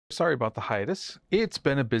Sorry about the hiatus. It's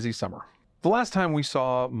been a busy summer. The last time we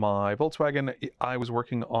saw my Volkswagen, I was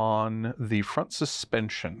working on the front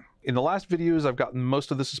suspension. In the last videos, I've gotten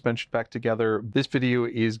most of the suspension back together. This video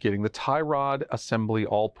is getting the tie rod assembly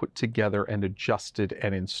all put together and adjusted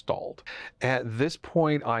and installed. At this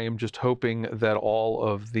point, I am just hoping that all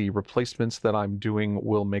of the replacements that I'm doing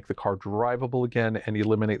will make the car drivable again and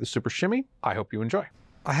eliminate the super shimmy. I hope you enjoy.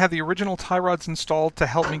 I had the original tie rods installed to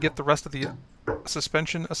help me get the rest of the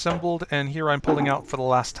suspension assembled, and here I'm pulling out for the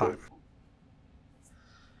last time.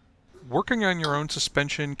 Working on your own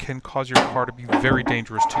suspension can cause your car to be very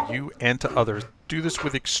dangerous to you and to others. Do this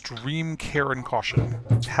with extreme care and caution.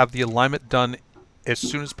 Have the alignment done as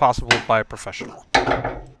soon as possible by a professional.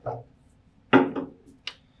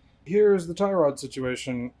 Here's the tie rod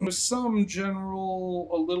situation. With some general,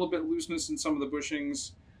 a little bit looseness in some of the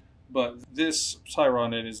bushings, but this tie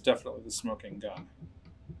rod is definitely the smoking gun.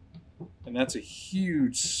 And that's a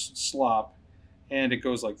huge slop, and it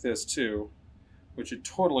goes like this too, which it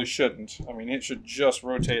totally shouldn't. I mean, it should just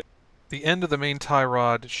rotate. The end of the main tie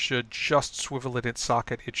rod should just swivel in its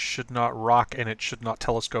socket. It should not rock, and it should not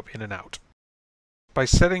telescope in and out. By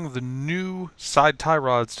setting the new side tie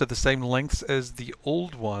rods to the same lengths as the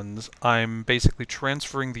old ones, I'm basically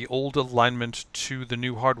transferring the old alignment to the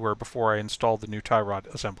new hardware before I install the new tie rod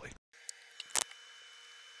assembly.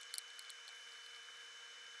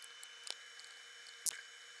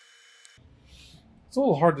 It's a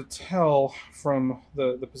little hard to tell from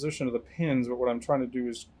the position of the pins, but what I'm trying to do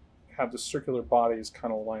is have the circular bodies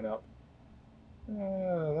kind of line up.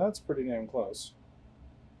 That's pretty damn close.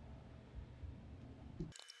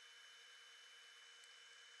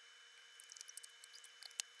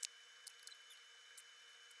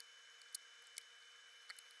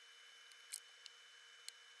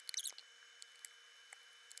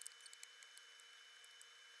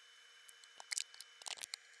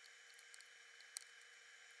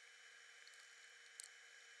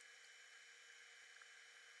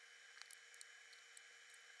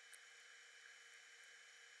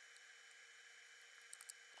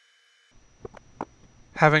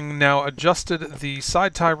 Having now adjusted the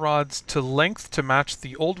side tie rods to length to match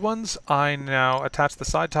the old ones, I now attach the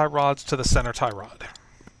side tie rods to the center tie rod.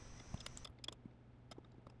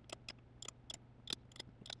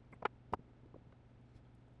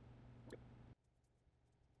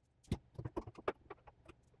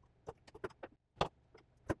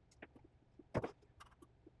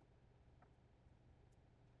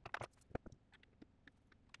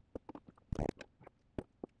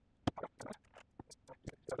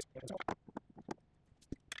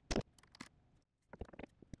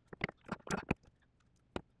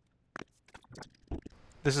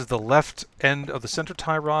 This is the left end of the center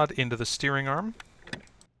tie rod into the steering arm.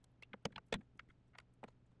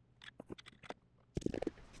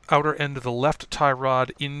 Outer end of the left tie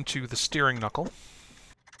rod into the steering knuckle.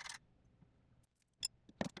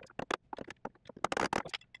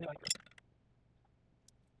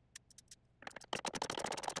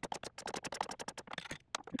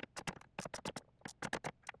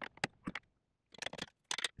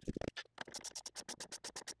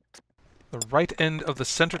 The right end of the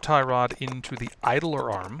center tie rod into the idler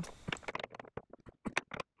arm.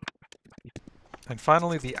 And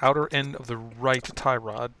finally, the outer end of the right tie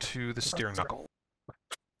rod to the steering knuckle.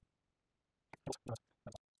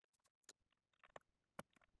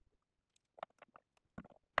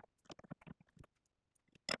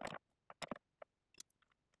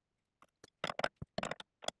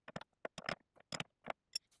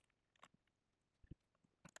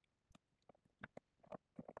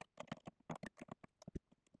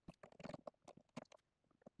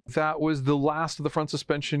 That was the last of the front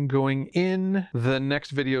suspension going in. The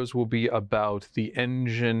next videos will be about the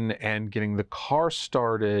engine and getting the car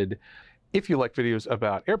started. If you like videos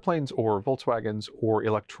about airplanes or Volkswagens or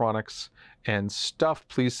electronics and stuff,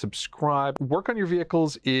 please subscribe. Work on your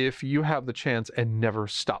vehicles if you have the chance and never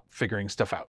stop figuring stuff out.